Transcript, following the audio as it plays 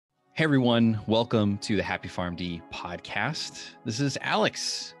Hey everyone, welcome to the Happy PharmD podcast. This is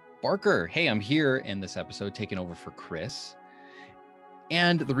Alex Barker. Hey, I'm here in this episode taking over for Chris.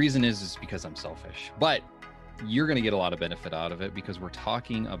 And the reason is because I'm selfish, but you're going to get a lot of benefit out of it because we're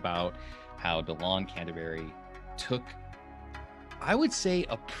talking about how DeLon Canterbury took, I would say,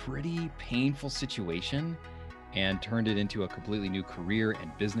 a pretty painful situation and turned it into a completely new career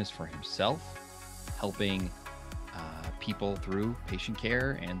and business for himself, helping people through patient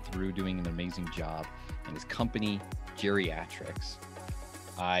care and through doing an amazing job in his company, GeriatRx.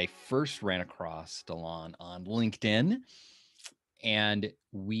 I first ran across DeLon on LinkedIn, and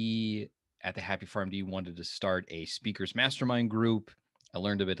we at the Happy PharmD wanted to start a speakers mastermind group. I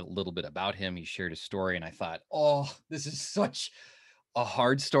learned a little bit about him. He shared his story, and I thought, oh, this is such a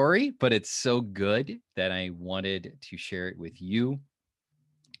hard story, but it's so good that I wanted to share it with you,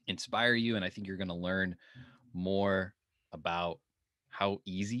 inspire you, and I think you're going to learn more about how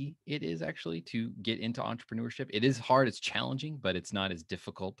easy it is actually to get into entrepreneurship. It is hard, it's challenging, but it's not as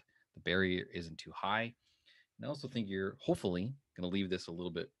difficult. The barrier isn't too high. And I also think you're hopefully going to leave this a little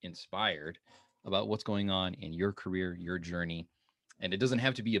bit inspired about what's going on in your career, your journey. And it doesn't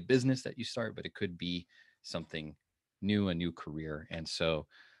have to be a business that you start, but it could be something new, a new career. And so,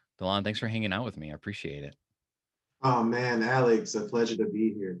 DeLon, thanks for hanging out with me. I appreciate it. Oh man, Alex, a pleasure to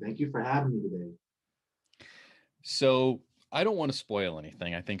be here. Thank you for having me today. So I don't want to spoil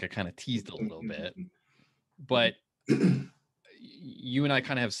anything. I think I kind of teased a little bit, but you and I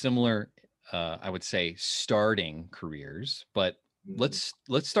kind of have similar, I would say, starting careers. But let's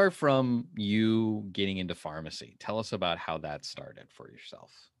start from you getting into pharmacy. Tell us about how that started for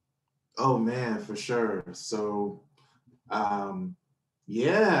yourself. Oh man, for sure. So, um,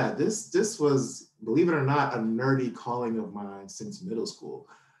 yeah, this was, believe it or not, a nerdy calling of mine since middle school.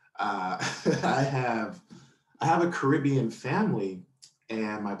 I have I have a Caribbean family,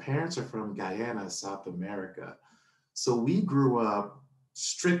 and my parents are from Guyana, South America. So we grew up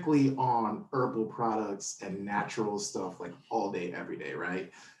strictly on herbal products and natural stuff like all day, every day,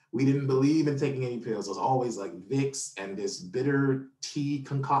 right? We didn't believe in taking any pills. It was always like Vicks and this bitter tea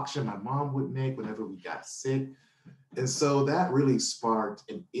concoction my mom would make whenever we got sick. And so that really sparked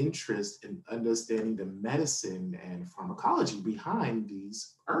an interest in understanding the medicine and pharmacology behind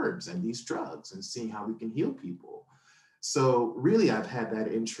these herbs and these drugs and seeing how we can heal people. So really, I've had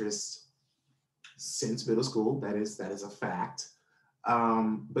that interest since middle school. That is a fact.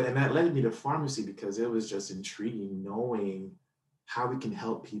 But and that led me to pharmacy because it was just intriguing knowing how we can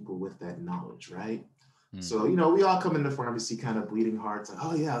help people with that knowledge, right? So, we all come into pharmacy kind of bleeding hearts, like,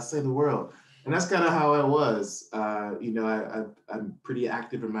 oh yeah, I'll save the world. And that's kind of how I was. I'm pretty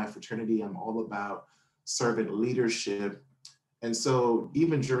active in my fraternity. I'm all about servant leadership. And so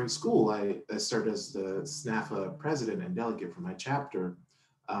even during school, I served as the SNAFA president and delegate for my chapter.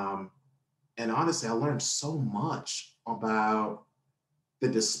 Um, and honestly, I learned so much about the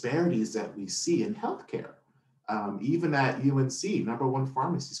disparities that we see in healthcare. Even at UNC, number one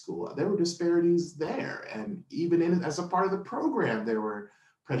pharmacy school, there were disparities there. And even as a part of the program, there were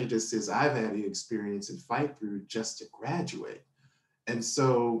prejudices I've had to experience and fight through just to graduate. And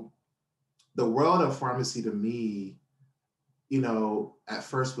so the world of pharmacy to me, at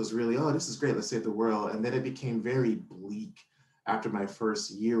first was really, oh, this is great, let's save the world. And then it became very bleak after my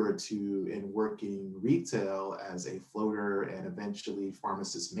first year or two in working retail as a floater and eventually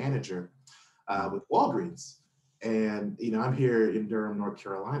pharmacist manager with Walgreens. And, I'm here in Durham, North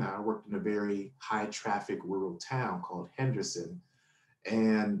Carolina. I worked in a very high traffic rural town called Henderson.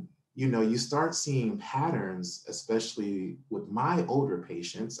 And, you start seeing patterns, especially with my older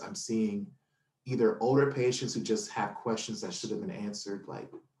patients. I'm seeing either older patients who just have questions that should have been answered like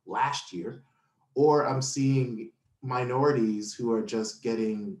last year, or I'm seeing minorities who are just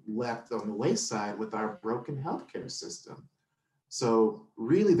getting left on the wayside with our broken healthcare system. So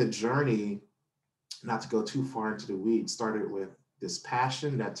really the journey, not to go too far into the weeds, started with this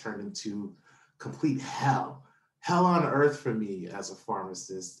passion that turned into complete hell on earth for me as a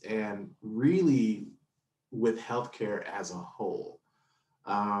pharmacist, and really with healthcare as a whole.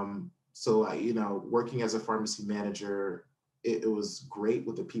 So working as a pharmacy manager, it was great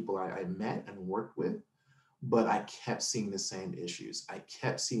with the people I met and worked with, but I kept seeing the same issues. I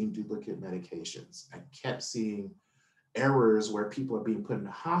kept seeing duplicate medications. I kept seeing errors where people are being put in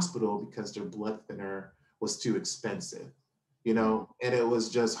the hospital because their blood thinner was too expensive, and it was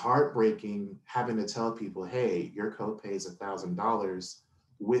just heartbreaking having to tell people, hey, your copay is $1,000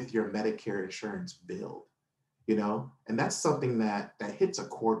 with your Medicare insurance bill, and that's something that hits a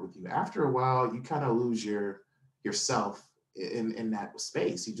chord with you. After a while, you kind of lose yourself in that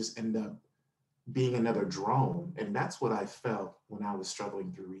space. You just end up being another drone. And that's what I felt when I was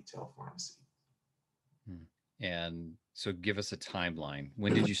struggling through retail pharmacy. And so give us a timeline.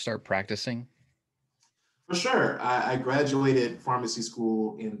 When did you start practicing? For sure. I graduated pharmacy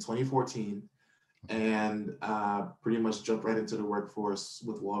school in 2014 and pretty much jumped right into the workforce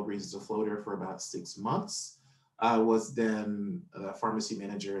with Walgreens as a floater for about 6 months. I was then a pharmacy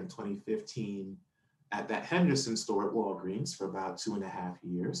manager in 2015 at that Henderson store at Walgreens for about 2.5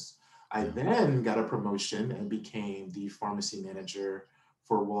 years. I then got a promotion and became the pharmacy manager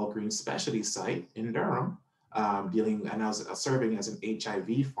for Walgreens specialty site in Durham, and I was serving as an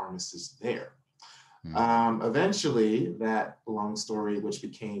HIV pharmacist there. Eventually, that long story, which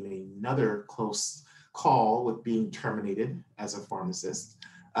became another close call with being terminated as a pharmacist,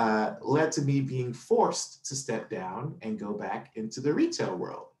 led to me being forced to step down and go back into the retail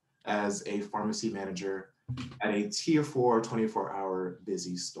world as a pharmacy manager at a tier 4 24-hour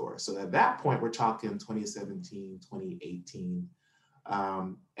busy store. So at that point, we're talking 2017, 2018.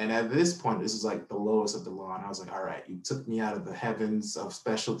 And at this point, this is like the lowest of the lawn. I was like, all right, you took me out of the heavens of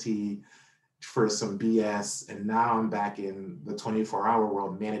specialty for some BS. And now I'm back in the 24-hour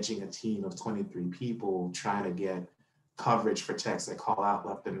world, managing a team of 23 people, trying to get coverage for techs that call out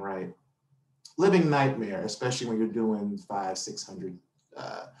left and right. Living nightmare, especially when you're doing 500-600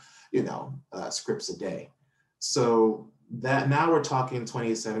 scripts a day. So that now we're talking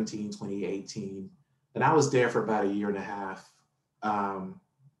 2017, 2018, and I was there for about 1.5 years.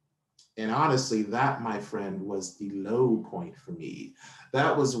 And honestly, that, my friend, was the low point for me.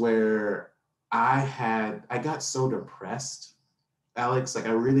 That was where I got so depressed, Alex. Like,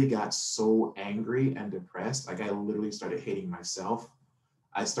 I really got so angry and depressed. Like, I literally started hating myself.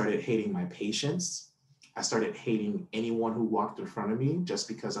 I started hating my patients. I started hating anyone who walked in front of me just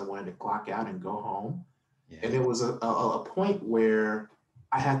because I wanted to clock out and go home. Yeah. And it was a point where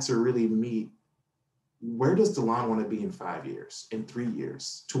I had to really meet, where does DeLon want to be in 5 years, in 3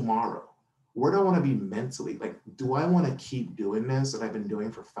 years, tomorrow? Where do I want to be mentally? Like, do I want to keep doing this that I've been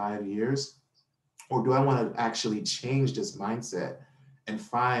doing for 5 years? Or do I want to actually change this mindset and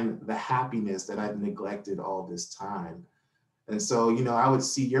find the happiness that I've neglected all this time? And so, I would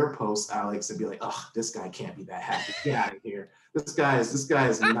see your posts, Alex, and be like, oh, this guy can't be that happy. Get out of here. This guy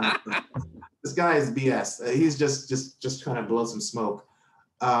is not, this guy is BS. He's just trying to blow some smoke.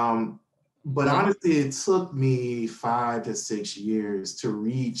 But honestly, it took me 5 to 6 years to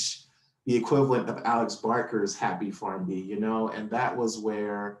reach the equivalent of Alex Barker's Happy Farm D, and that was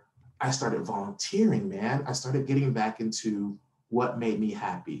where I started volunteering, man. I started getting back into what made me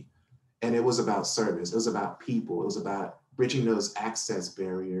happy. And it was about service. It was about people. It was about bridging those access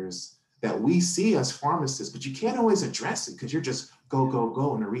barriers that we see as pharmacists, but you can't always address it because you're just go, go,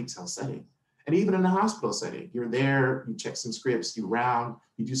 go in a retail setting. And even in a hospital setting, you're there, you check some scripts, you round,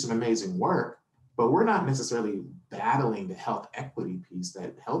 you do some amazing work, but we're not necessarily battling the health equity piece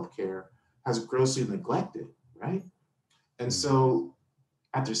that healthcare has grossly neglected, right? And so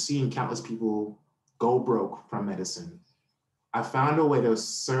after seeing countless people go broke from medicine, I found a way to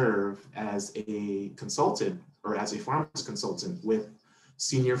serve as a consultant or as a pharmacy consultant with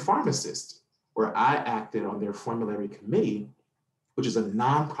senior pharmacists, where I acted on their formulary committee, which is a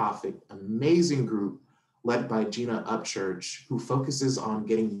nonprofit, amazing group led by Gina Upchurch, who focuses on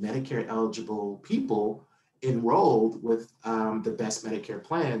getting Medicare eligible people enrolled with the best Medicare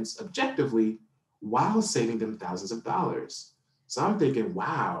plans objectively while saving them thousands of dollars. So I'm thinking,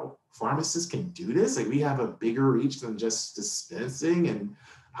 wow, pharmacists can do this? Like, we have a bigger reach than just dispensing and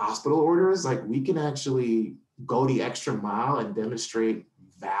hospital orders. Like, we can actually go the extra mile and demonstrate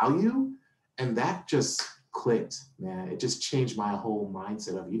value. And that just clicked, man. It just changed my whole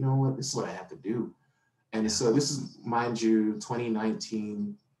mindset of, you know what, this is what I have to do. And so this is, mind you,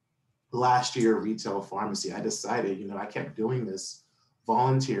 2019, last year of retail pharmacy. I decided, I kept doing this,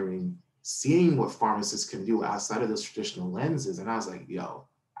 volunteering, seeing what pharmacists can do outside of those traditional lenses. And I was like, yo,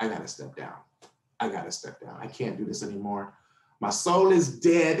 I gotta step down. I can't do this anymore. My soul is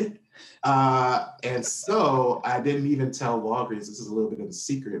dead. And so I didn't even tell Walgreens, this is a little bit of a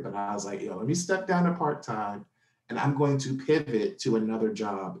secret, but I was like, yo, let me step down to part-time and I'm going to pivot to another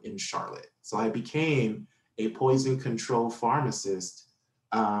job in Charlotte. So I became a poison control pharmacist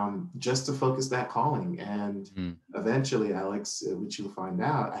just to focus that calling. And eventually, Alex, which you'll find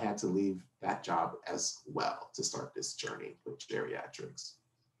out, I had to leave that job as well to start this journey with GeriatRx.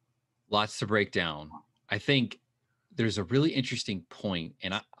 Lots to break down. I think there's a really interesting point,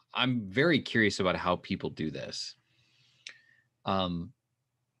 and I'm very curious about how people do this.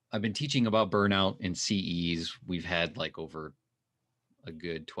 I've been teaching about burnout in CEs. We've had like over a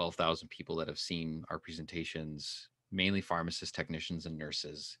good 12,000 people that have seen our presentations, mainly pharmacists, technicians, and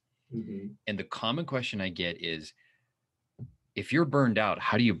nurses. Mhm. And the common question I get is, if you're burned out,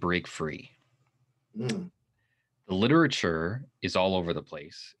 how do you break free? Mm. The literature is all over the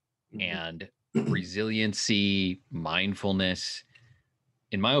place, Mhm. and resiliency, mindfulness,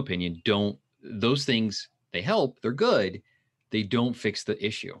 in my opinion, don't, those things, they help, they're good. They don't fix the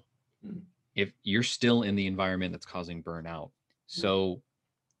issue Mm. if you're still in the environment that's causing burnout. Right. So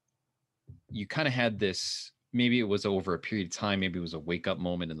you kind of had this, maybe it was over a period of time, maybe it was a wake up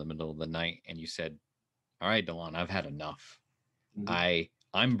moment in the middle of the night, and you said, all right, DeLon, I've had enough. Mhm.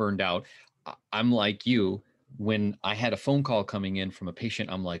 I'm burned out. I'm like you. When I had a phone call coming in from a patient,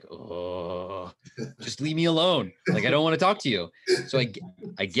 I'm like, oh, just leave me alone. Like, I don't want to talk to you. So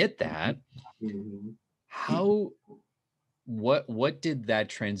I get that. Mhm. How, what did that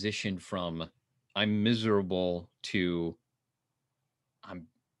transition from I'm miserable to I'm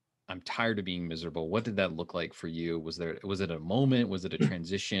I'm tired of being miserable? What did that look like for you? Was it a moment? Was it a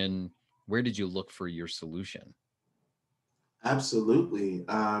transition? Where did you look for your solution? Absolutely.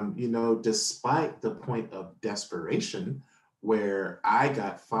 Despite the point of desperation, where I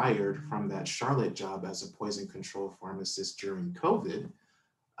got fired from that Charlotte job as a poison control pharmacist during COVID,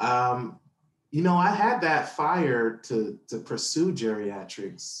 um, I had that fire to pursue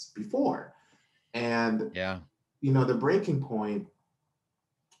geriatrics before. And, Yeah. the breaking point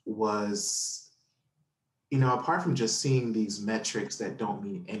was, apart from just seeing these metrics that don't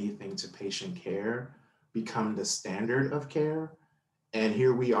mean anything to patient care become the standard of care, and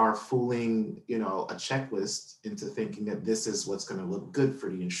here we are fooling, a checklist into thinking that this is what's going to look good for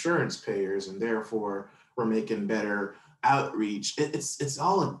the insurance payers, and therefore we're making better outreach. It's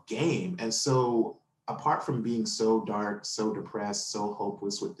all a game. And so, apart from being so dark, so depressed, so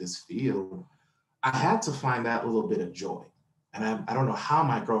hopeless with this field, I had to find that little bit of joy. And I don't know how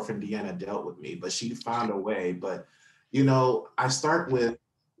my girlfriend Deanna dealt with me, but she found a way. But, I start with,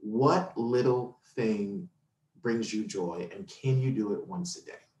 what little thing brings you joy, and can you do it once a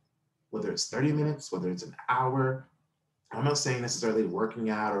day? Whether it's 30 minutes, whether it's an hour. I'm not saying necessarily working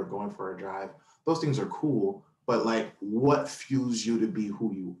out or going for a drive. Those things are cool, but like, what fuels you to be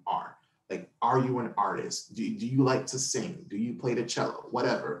who you are? Like, are you an artist? Do you like to sing? Do you play the cello?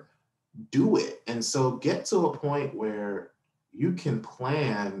 Whatever, do it. And so get to a point where you can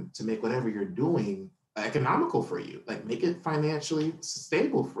plan to make whatever you're doing economical for you, like make it financially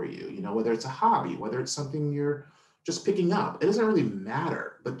stable for you, whether it's a hobby, whether it's something you're just picking up. It doesn't really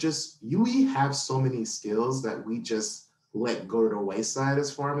matter, but just we have so many skills that we just let go to the wayside as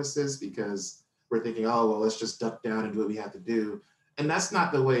pharmacists because we're thinking, oh, well, let's just duck down and do what we have to do. And that's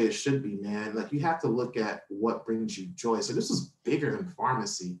not the way it should be, man. Like, you have to look at what brings you joy. So this is bigger than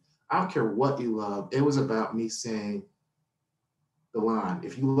pharmacy. I don't care what you love. It was about me saying, DeLon,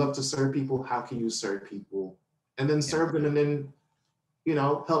 if you love to serve people, how can you serve people? And then Yeah. serve them, and then,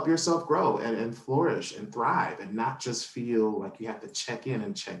 help yourself grow and flourish and thrive, and not just feel like you have to check in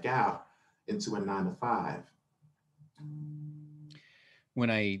and check out into a 9 to 5.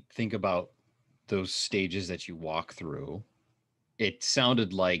 When I think about those stages that you walk through, it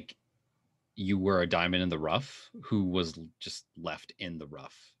sounded like you were a diamond in the rough who was just left in the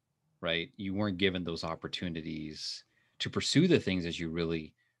rough, right? You weren't given those opportunities to pursue the things that you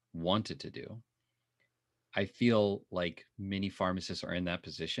really wanted to do. I feel like many pharmacists are in that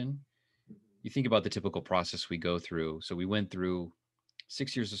position. You think about the typical process we go through. So we went through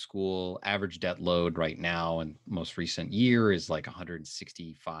 6 years of school, average debt load right now, and most recent year is like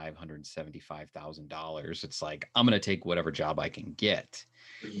 $175,000. It's like, I'm going to take whatever job I can get.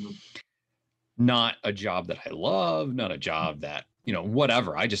 Mhm. Not a job that I love, not a job that,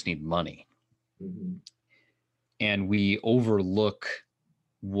 whatever. I just need money. Mhm. And we overlook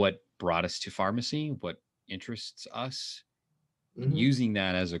what brought us to pharmacy, what interests us. And Mhm. using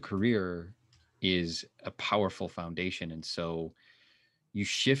that as a career is a powerful foundation. And so you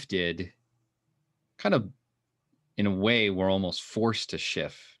shifted kind of in a way we're almost forced to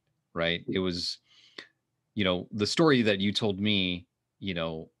shift, right? It was, the story that you told me, you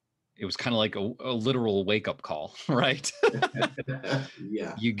know, it was kind of like a literal wake up call, right?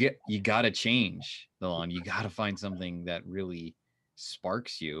 Yeah. You got to change, Milan. You got to find something that really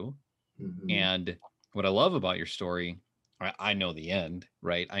sparks you. Mhm. And what I love about your story, I know the end,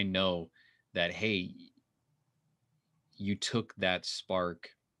 right? I know that, hey, you took that spark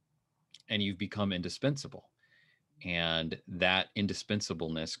and you've become indispensable. And that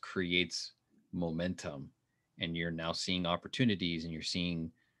indispensableness creates momentum. And you're now seeing opportunities, and you're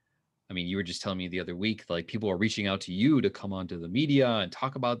seeing, I mean, you were just telling me the other week, like people are reaching out to you to come onto the media and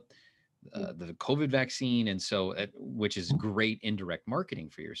talk about the COVID vaccine. And so, which is great indirect marketing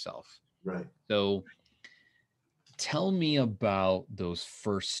for yourself. Right. So Tell me about those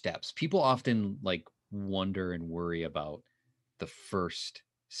first steps. People often like wonder and worry about the first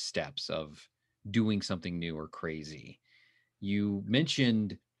steps of doing something new or crazy. You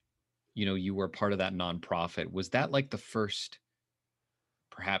mentioned, you were part of that nonprofit. Was that like the first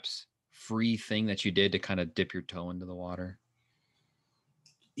perhaps free thing that you did to kind of dip your toe into the water?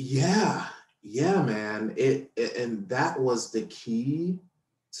 Yeah, yeah, man. And that was the key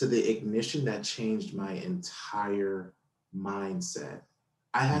to the ignition that changed my entire mindset.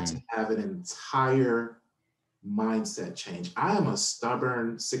 I had to Mm. have an entire mindset change. I am a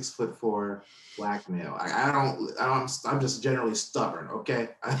stubborn 6'4" black male. I'm just generally stubborn. Okay,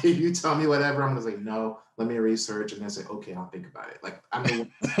 if you tell me whatever, I'm gonna say no. Let me research, and then say okay, I'll think about it. Like I'm the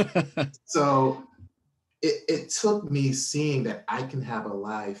one. So it took me seeing that I can have a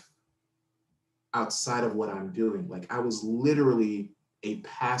life outside of what I'm doing. Like I was literally a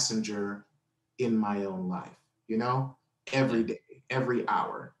passenger in my own life, every Yeah. day, every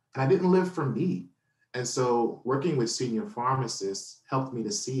hour. And I didn't live for me. And so working with senior pharmacists helped me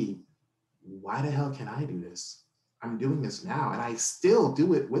to see, why the hell can I do this? I'm doing this now. And I still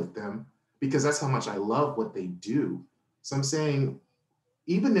do it with them because that's how much I love what they do. So I'm saying,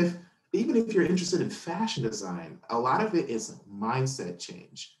 even if even if you're interested in fashion design, a lot of it is mindset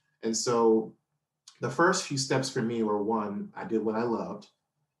change. And so the first few steps for me were, one, I did what I loved,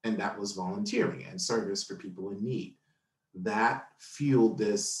 and that was volunteering and service for people in need. That fueled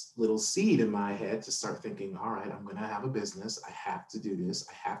this little seed in my head to start thinking, all right, I'm going to have a business. I have to do this.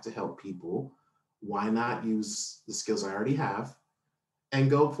 I have to help people. Why not use the skills I already have and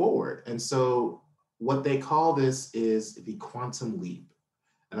go forward? And so, what they call this is the quantum leap.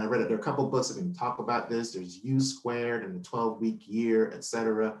 And I read it. There are a couple of books that can talk about this. There's U squared and the 12-week year, et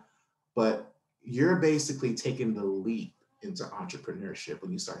cetera. But you're basically taking the leap into entrepreneurship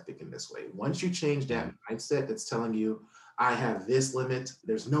when you start thinking this way. Once you change Yeah. that mindset that's telling you, I have this limit,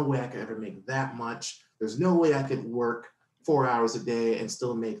 there's no way I could ever make that much, there's no way I could work 4 hours a day and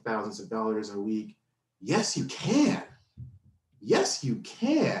still make thousands of dollars a week. Yes, you can. Yes, you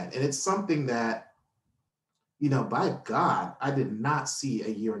can. And it's something that, by God, I did not see a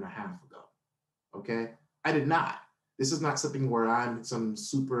year and a half ago. Okay. I did not. This is not something where I'm some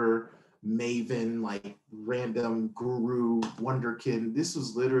super maven, like random guru wonderkin. This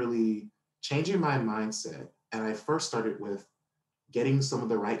was literally changing my mindset. And I first started with getting some of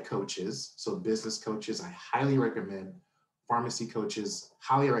the right coaches. So, business coaches, I highly recommend. Pharmacy coaches,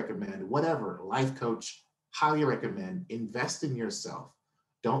 highly recommend. Whatever, life coach, highly recommend. Invest in yourself.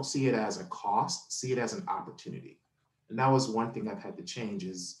 Don't see it as a cost, see it as an opportunity. And that was one thing I've had to change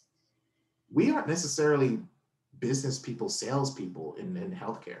is we aren't necessarily business people, salespeople in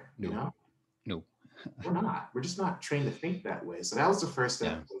healthcare, No, no. We're not. We're just not trained to think that way. So that was the first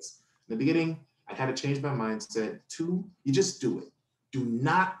Yeah. step. Was in the beginning, I had to change my mindset. Two, you just do it. Do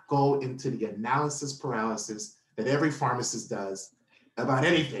not go into the analysis paralysis that every pharmacist does about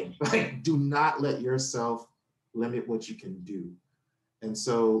anything. Like, do not let yourself limit what you can do. And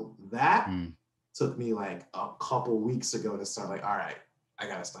so that Mm. took me like a couple weeks ago to start like, all right, I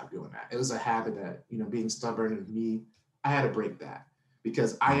gotta stop doing that. It was a habit that, being stubborn of me, I had to break that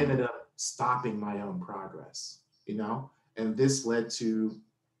because I ended up stopping my own progress, and this led to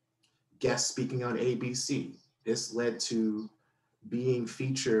guest speaking on ABC. This led to being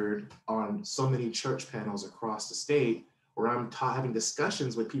featured on so many church panels across the state where I'm having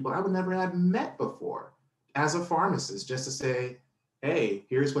discussions with people I would never have met before as a pharmacist, just to say, hey,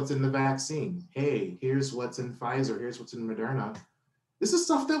 here's what's in the vaccine. Hey, here's what's in Pfizer. Here's what's in Moderna. This is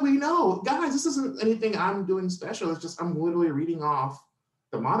stuff that we know. Guys, this isn't anything I'm doing special. It's just I'm literally reading off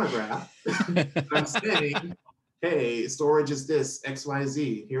the monograph. I'm saying, hey, storage is this,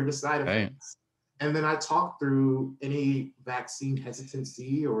 XYZ. Here are the side effects. Right. And then I talk through any vaccine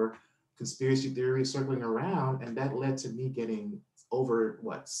hesitancy or conspiracy theory circling around. And that led to me getting over,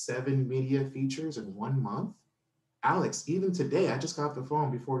 7 media features in 1 month. Alex, even today, I just got off the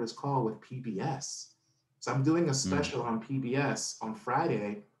phone before this call with PBS. So I'm doing a special on PBS on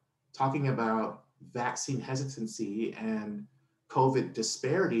Friday talking about vaccine hesitancy and COVID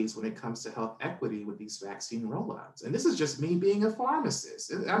disparities when it comes to health equity with these vaccine rollouts. And this is just me being a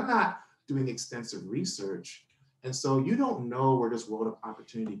pharmacist. I'm not doing extensive research. And so you don't know where this world of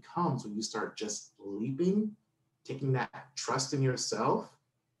opportunity comes when you start just leaping, taking that trust in yourself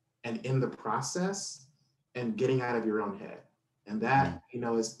and in the process and getting out of your own head. And that,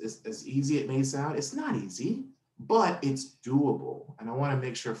 is as easy it may sound, it's not easy, but it's doable. And I want to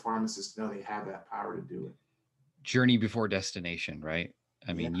make sure pharmacists know they have that power to do it. Journey before destination, right?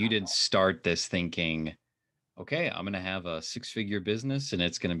 I mean, you didn't start this thinking, okay, I'm going to have a 6-figure business and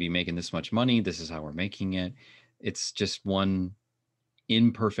it's going to be making this much money. This is how we're making it. It's just one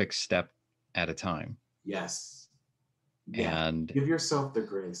imperfect step at a time. Yes. Yeah. And Give yourself the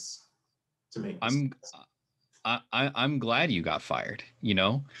grace to make I'm mistakes. I'm glad you got fired. You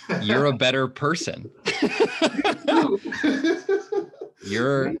know, you're a better person.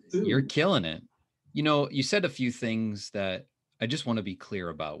 You're Me too. killing it. You know, you said a few things that I just want to be clear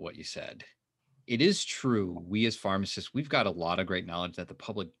about what you said. It is true. We as pharmacists, we've got a lot of great knowledge that the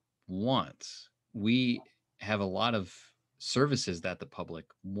public wants. We have a lot of services that the public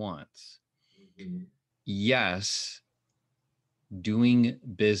wants. Mhm. Yes, doing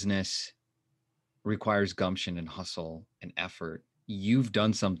business requires gumption and hustle and effort. You've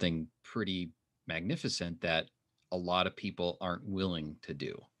done something pretty magnificent that a lot of people aren't willing to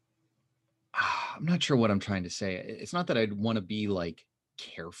do. I'm not sure what I'm trying to say. It's not that I'd want to be like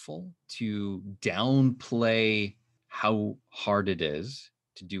careful to downplay how hard it is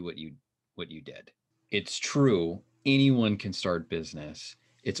to do what you did. It's true anyone can start business.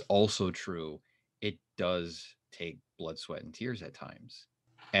 It's also true it does take blood, sweat and tears at times.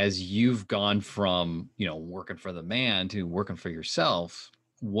 As you've gone from, you know, working for the man to working for yourself,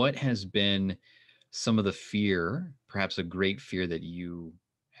 what has been some of the fear, perhaps a great fear that you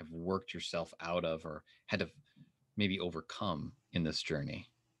have worked yourself out of or had to maybe overcome in this journey?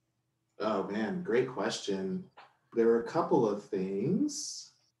 Oh man, great question. There were a couple of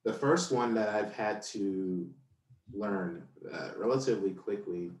things. The first one that I've had to learn relatively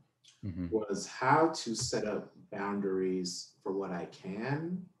quickly Mm-hmm. was how to set up boundaries for what I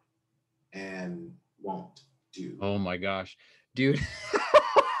can and won't do. Oh my gosh, dude.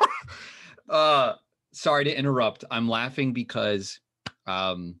 uh, sorry to interrupt. I'm laughing because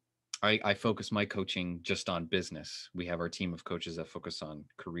um, I focus my coaching just on business. We have our team of coaches that focus on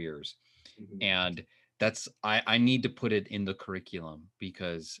careers. Mhm. And that's I need to put it in the curriculum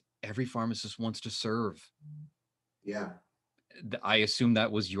because every pharmacist wants to serve. Yeah, I assume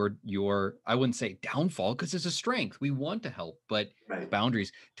that was your I wouldn't say downfall because it's a strength. We want to help, but right.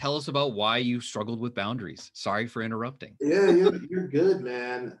 boundaries. Tell us about why you struggled with boundaries. Sorry for interrupting. Yeah, you're good,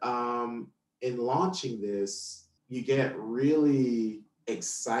 man. In launching this, you get really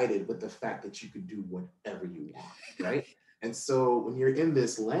excited with the fact that you could do whatever you want, right? And so when you're in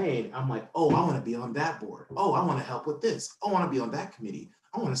this lane, I'm like, oh, I want to be on that board. Oh, I want to help with this. I want to be on that committee.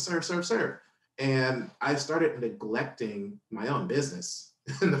 I want to serve, serve, serve. And I started neglecting my own business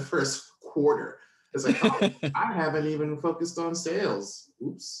in the first quarter. It's like, oh, I haven't even focused on sales.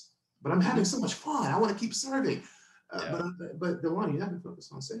 Oops. But I'm having so much fun. I want to keep serving. Yeah. But DeLon, you haven't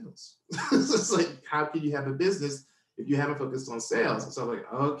focused on sales. So it's like, how can you have a business if you haven't focused on sales? And so I'm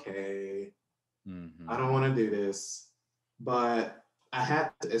like, okay, I Mm-hmm. don't want to do this. But I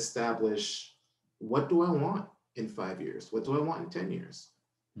had to establish, what do I want in 5 years? What do I want in 10 years?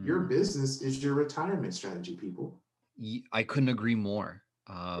 Your Mm. business is your retirement strategy, people. I couldn't agree more.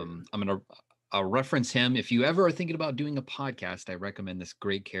 I'm gonna I'll reference him. If you ever are thinking about doing a podcast, I recommend this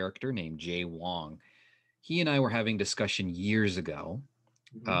great character named Jay Wong. He and I were having discussion years ago.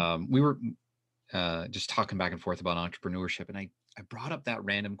 Mhm. We were just talking back and forth about entrepreneurship, and I brought up that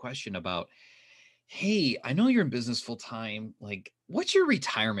random question about, hey, I know you're in business full time. Like, what's your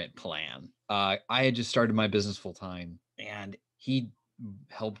retirement plan? I had just started my business full time, and he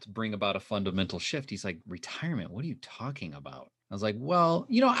helped bring about a fundamental shift. He's like, retirement? What are you talking about? I was like, well,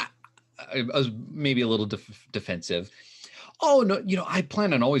 you know, I was maybe a little defensive. Oh no, you know, I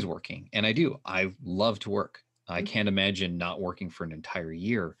plan on always working, and I do. I love to work. I can't imagine not working for an entire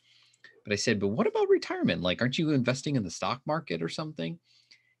year. But I said, but what about retirement? Like, aren't you investing in the stock market or something?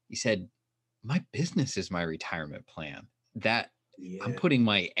 He said, my business is my retirement plan. That I'm Yeah. putting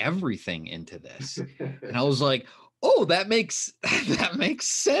my everything into this. And I was like, oh, that makes that makes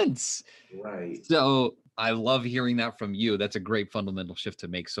sense. Right. So I love hearing that from you. That's a great fundamental shift to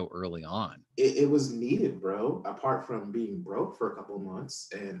make so early on. It was needed, bro. Apart from being broke for a couple of months,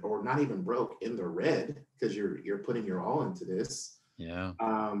 and or not even broke, in the red, because you're putting your all into this. Yeah.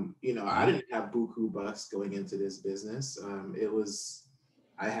 I Yeah. didn't have buku bucks going into this business. It was,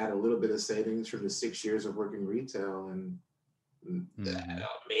 I had a little bit of savings from the 6 years of working retail, and Mhm.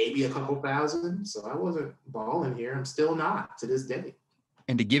 maybe a couple thousand. So I wasn't balling here. I'm still not to this day.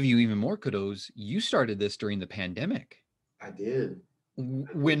 And to give you even more kudos, you started this during the pandemic I did.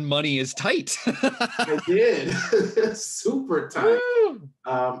 when money is tight. I did. Super tight. Woo!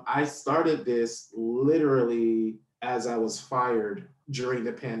 I started this literally as I was fired during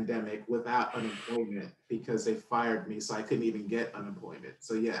the pandemic without unemployment because they fired me, so I couldn't even get unemployment.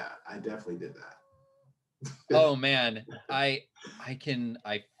 So yeah, I definitely did that. Oh man, I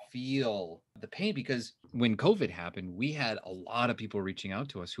feel the pain because when COVID happened, we had a lot of people reaching out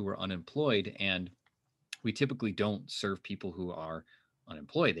to us who were unemployed, and we typically don't serve people who are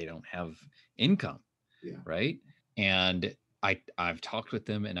unemployed. They don't have income, Yeah. right? And I've talked with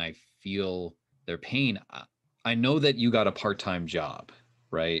them and I feel their pain. I know that you got a part-time job,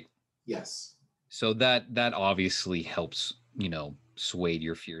 right? Yes. So that obviously helps, swayed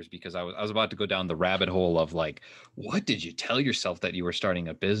your fears, because I was about to go down the rabbit hole of like, what did you tell yourself that you were starting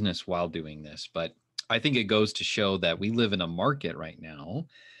a business while doing this? But I think it goes to show that we live in a market right now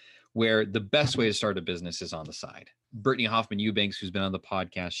where the best way to start a business is on the side. Brittany Hoffman Eubanks, who's been on the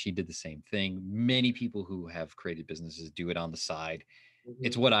podcast, she did the same thing. Many people who have created businesses do it on the side.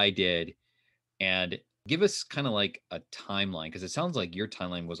 It's what I did. And give us kind of like a timeline, because it sounds like your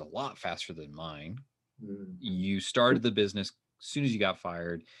timeline was a lot faster than mine. You started the business as soon as you got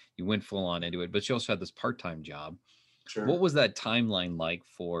fired, you went full on into it, but you also had this part-time job. Sure. What was that timeline like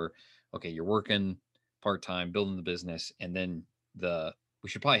for, okay, you're working part-time, building the business, and then we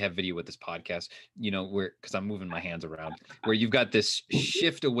should probably have video with this podcast, where, because I'm moving my hands around, where you've got this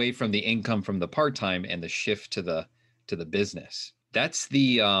shift away from the income from the part-time and the shift to the business. That's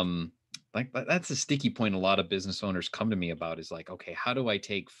the that's the sticky point a lot of business owners come to me about, is like, okay, how do I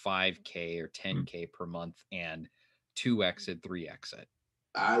take 5K or 10K per month and 2x it, 3x it?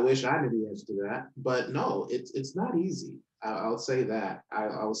 I wish I knew the answer to that, but no, it's not easy. I'll say that.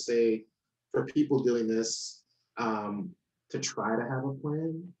 I'll say for people doing this, to try to have a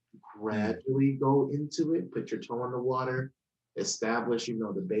plan, gradually go into it, put your toe in the water, establish,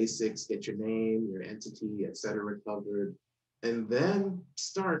 the basics, get your name, your entity, et cetera, covered, and then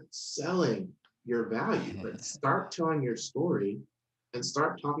start selling your value. But start telling your story and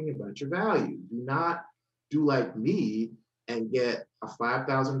start talking about your value. Do not do like me and get a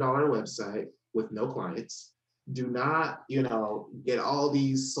 $5,000 website with no clients. Do not, get all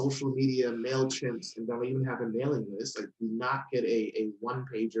these social media MailChimps and don't even have a mailing list. Like, do not get a one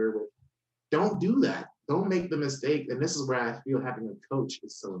pager with, don't do that. Don't make the mistake. And this is where I feel having a coach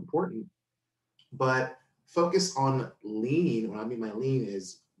is so important. But focus on lean. What I mean by lean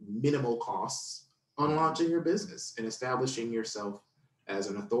is minimal costs on launching your business and establishing yourself as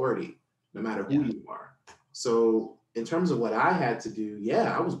an authority, no matter who you are. So in terms of what I had to do,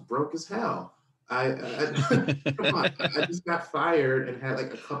 I was broke as hell. I just got fired and had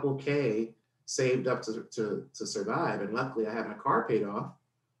like a couple K saved up to survive. And luckily I had my car paid off.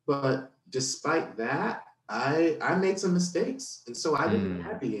 But despite that, I made some mistakes. And so I didn't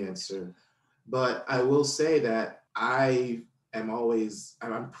have the answer. But I will say that I'm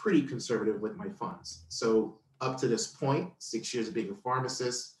pretty conservative with my funds. So up to this point, 6 years of being a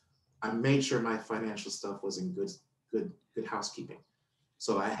pharmacist, I made sure my financial stuff was in good housekeeping.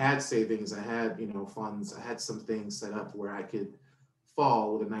 So I had savings, I had, funds, I had some things set up where I could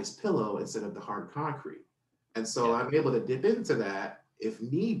fall with a nice pillow instead of the hard concrete. And so I'm able to dip into that if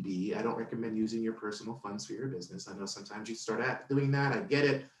need be. I don't recommend using your personal funds for your business. I know sometimes you start out doing that, I get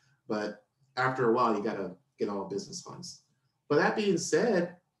it, but after a while, you got to get all business funds. But that being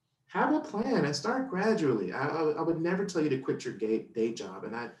said, have a plan and start gradually. I would never tell you to quit your day job.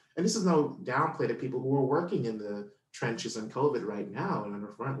 And this is no downplay to people who are working in the trenches on COVID right now and on the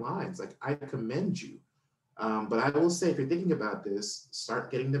front lines. Like, I commend you. But I will say, if you're thinking about this,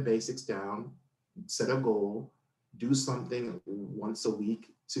 start getting the basics down, set a goal, do something once a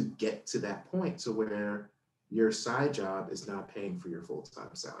week to get to that point to where your side job is not paying for your full-time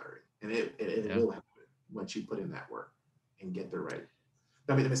salary. And it will happen once you put in that work and get the right.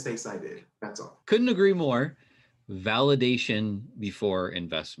 I mean, the mistakes I did. That's all. Couldn't agree more. Validation before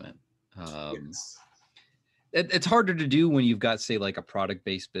investment. Yes. It's harder to do when you've got, say, like a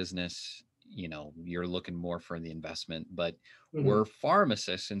product-based business. You're looking more for the investment, but we're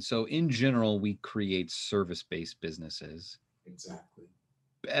pharmacists. And so in general, we create service-based businesses. Exactly.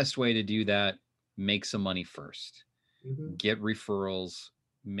 Best way to do that, make some money first. Get referrals,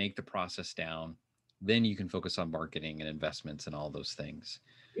 make the process down. Then you can focus on marketing and investments and all those things.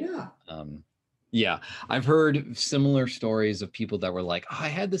 I've heard similar stories of people that were like, I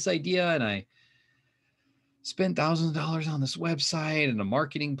had this idea and I spent thousands of dollars on this website and a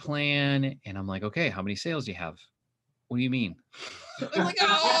marketing plan. And I'm like, okay, how many sales do you have? What do you mean? I'm like,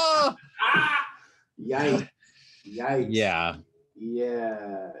 oh! Yikes. Yeah.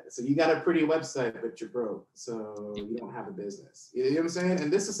 So you got a pretty website, but you're broke. So you don't have a business. You know what I'm saying?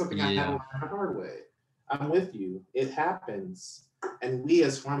 And this is something I had to learn the hard way. I'm with you. It happens. And we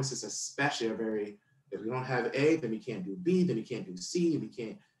as pharmacists especially are very, if we don't have A, then we can't do B, then we can't do C, we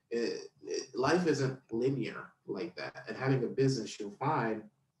can't. Life isn't linear like that. And having a business, you'll find,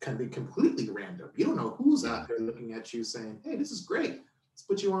 can be completely random. You don't know who's out there looking at you saying, hey, this is great. Let's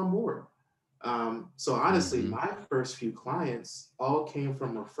put you on board. So honestly, my first few clients all came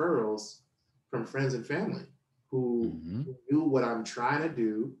from referrals from friends and family who Mm-hmm. knew what I'm trying to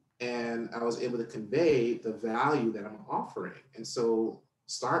do, and I was able to convey the value that I'm offering. And so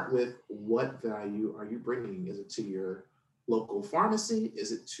start with, what value are you bringing? Is it to your local pharmacy?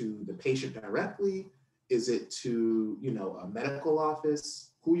 Is it to the patient directly? Is it to, a medical office?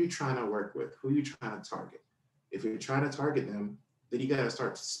 Who are you trying to work with? Who are you trying to target? If you're trying to target them, then you got to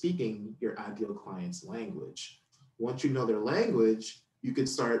start speaking your ideal client's language. Once you know their language, you could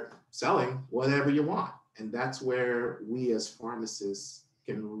start selling whatever you want. And that's where we as pharmacists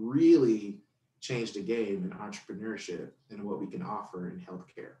can really change the game in entrepreneurship and what we can offer in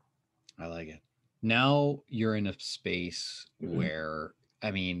healthcare. I like it. Now you're in a space Mm-hmm. where,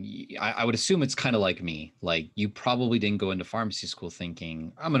 I mean, I would assume it's kind of like me. Like you probably didn't go into pharmacy school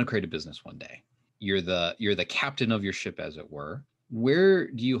thinking, I'm going to create a business one day. You're the captain of your ship, as it were. Where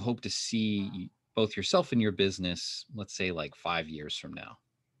do you hope to see both yourself and your business, let's say like 5 years from now?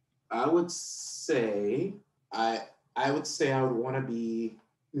 I would say I I would say I would want to be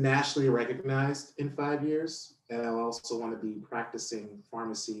nationally recognized in 5 years, and I also want to be practicing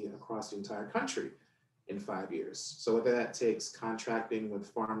pharmacy across the entire country in 5 years. So whether that takes contracting with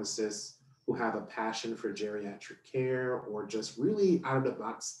pharmacists who have a passion for geriatric care or just really out of the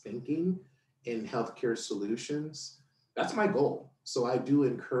box thinking in healthcare solutions, that's my goal. So I do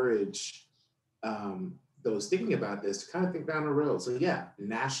encourage those thinking about this to kind of think down the road. So yeah,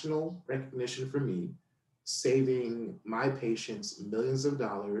 national recognition for me, saving my patients millions of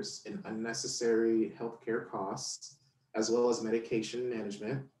dollars in unnecessary healthcare costs, as well as medication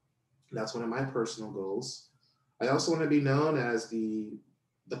management. That's one of my personal goals. I also want to be known as the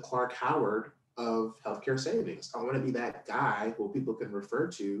Clark Howard of healthcare savings. I want to be that guy who people can refer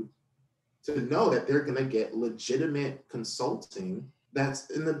to know that they're going to get legitimate consulting that's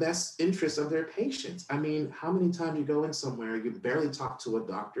in the best interest of their patients. I mean, how many times you go in somewhere, you barely talk to a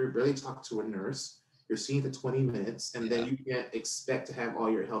doctor, barely talk to a nurse, you're seen for 20 minutes, and then Yeah. you can't expect to have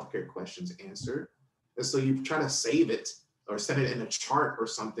all your healthcare questions answered. And so you try to save it or set it in a chart or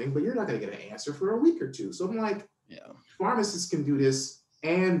something, but you're not going to get an answer for a week or two. So I'm like, Yeah. pharmacists can do this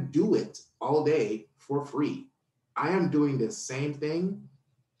and do it all day for free. I am doing the same thing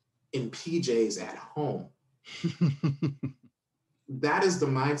in PJs at home. That is the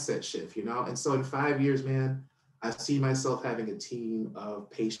mindset shift. And so in 5 years, man, I see myself having a team of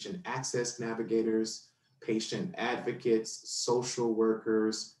patient access navigators, patient advocates, social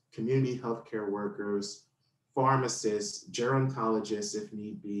workers, community healthcare workers, pharmacists, gerontologists, if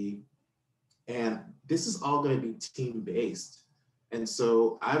need be. And this is all going to be team based. And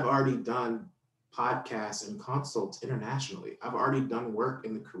so I've already done podcasts and consults internationally. I've already done work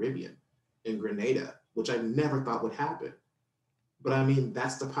in the Caribbean, in Grenada, which I never thought would happen. But I mean,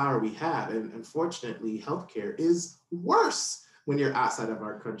 that's the power we have. And unfortunately, healthcare is worse when you're outside of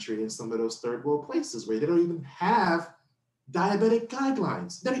our country in some of those third world places where they don't even have diabetic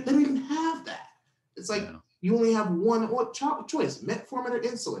guidelines. They don't even have that. It's like Yeah. you only have one choice, metformin or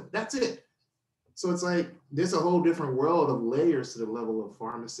insulin. That's it. So it's like there's a whole different world of layers to the level of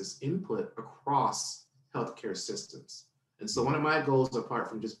pharmacist input across healthcare systems. And so one of my goals, apart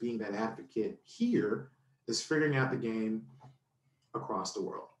from just being that advocate here, is figuring out the game across the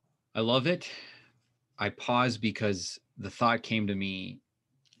world. I love it. I pause because the thought came to me,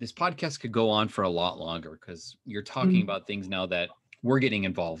 this podcast could go on for a lot longer because you're talking about things now that we're getting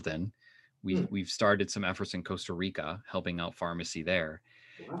involved in. We've started some efforts in Costa Rica, helping out pharmacy there.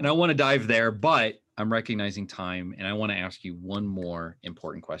 Wow. And I want to dive there, but I'm recognizing time and I want to ask you one more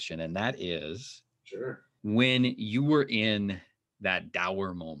important question. And that is, Sure. when you were in that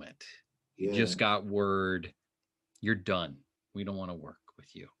dour moment, you Yeah. just got word, you're done. We don't want to work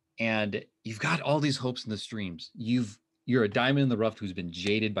with you. And you've got all these hopes and the dreams. You're a diamond in the rough who's been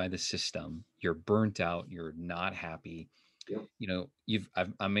jaded by the system. You're burnt out. You're not happy. Yep.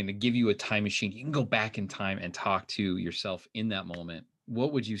 I'm going to give you a time machine. You can go back in time and talk to yourself in that moment.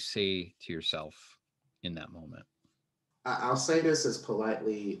 What would you say to yourself in that moment? I'll say this as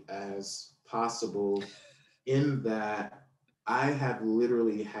politely as possible, in that I have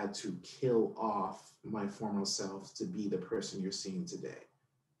literally had to kill off my former self to be the person you're seeing today.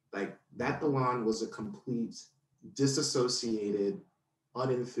 Like that DeLon was a complete disassociated,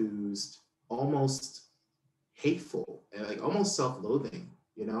 unenthused, almost hateful, and like almost self-loathing.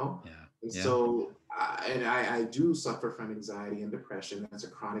 Yeah. And Yeah. so, I do suffer from anxiety and depression. That's a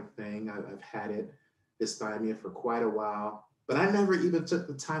chronic thing. I've had it, dysthymia, for quite a while, but I never even took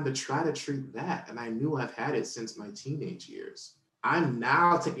the time to try to treat that. And I knew I've had it since my teenage years. I'm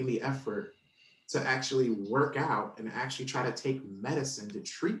now taking the effort to actually work out and actually try to take medicine to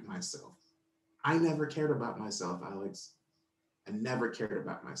treat myself. I never cared about myself, Alex. I never cared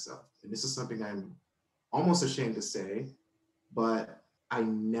about myself. And this is something I'm almost ashamed to say, but I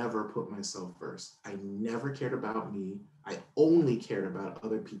never put myself first. I never cared about me. I only cared about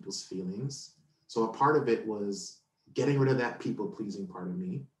other people's feelings. So a part of it was getting rid of that people-pleasing part of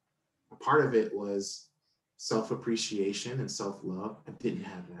me. A part of it was self-appreciation and self-love. I didn't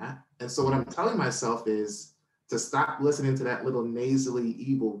have that. And so what I'm telling myself is to stop listening to that little nasally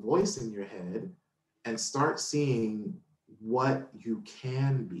evil voice in your head and start seeing what you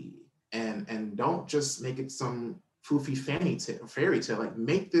can be. And don't just make it some foofy fairy tale. Like,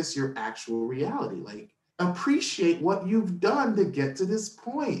 make this your actual reality. Like, appreciate what you've done to get to this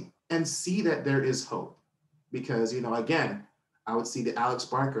point and see that there is hope. Because, you know, again, I would see the Alex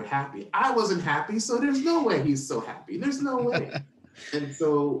Barker happy. I wasn't happy, so there's no way he's so happy. There's no way. And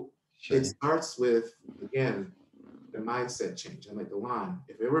so it starts with, again, the mindset change. I'm like, DeLon,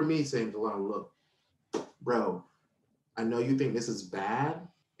 if it were me saying, DeLon, look, bro, I know you think this is bad,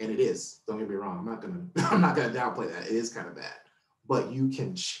 and it is. Don't get me wrong. I'm not gonna downplay that. It is kind of bad. But you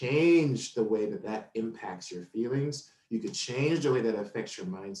can change the way that impacts your feelings. You could change the way that affects your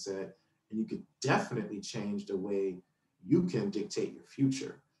mindset, and you could definitely change the way you can dictate your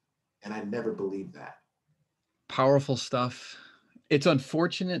future. And I never believed that. Powerful stuff. It's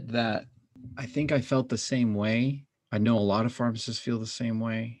unfortunate that I think I felt the same way. I know a lot of pharmacists feel the same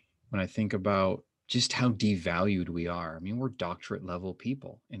way when I think about just how devalued we are. I mean, we're doctorate level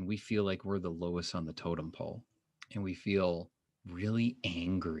people, and we feel like we're the lowest on the totem pole, and we feel really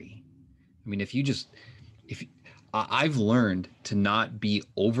angry. I mean, I've learned to not be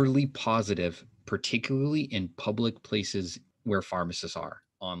overly positive, particularly in public places where pharmacists are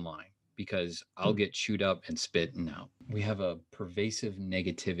online, because I'll get chewed up and spitting out. We have a pervasive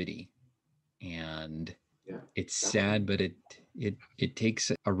negativity, and it's sad, but it takes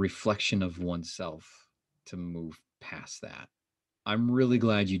a reflection of oneself to move past that. I'm really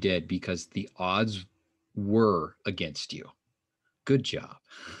glad you did, because the odds were against you. Good job.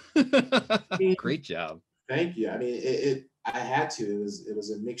 Great job. Thank you. I mean, I had to. It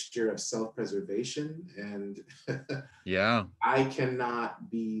was a mixture of self-preservation and yeah. I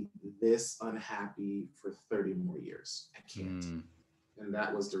cannot be this unhappy for 30 more years. I can't. And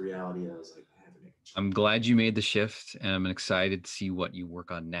that was the reality. I was like, I have to make a change. I'm glad you made the shift, and I'm excited to see what you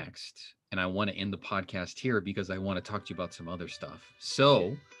work on next. And I want to end the podcast here because I want to talk to you about some other stuff.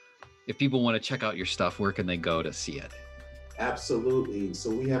 So if people want to check out your stuff, where can they go to see it? Absolutely. So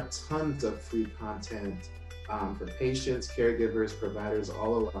we have tons of free content for patients, caregivers, providers,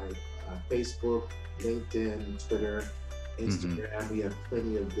 all alike. Facebook, LinkedIn, Twitter, Instagram. We have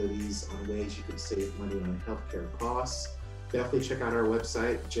plenty of goodies on ways you can save money on healthcare costs. Definitely check out our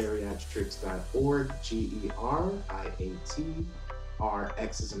website, GeriatRx.org,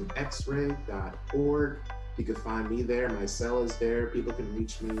 GeriatRx.org. You can find me there. My cell is there. People can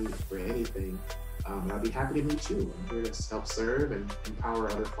reach me for anything. I'll be happy to meet you. I'm here to help serve and empower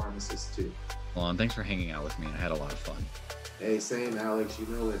other pharmacists too. Well, and thanks for hanging out with me. I had a lot of fun. Hey, same, Alex. You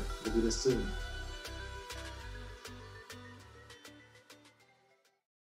know it. We'll do this soon.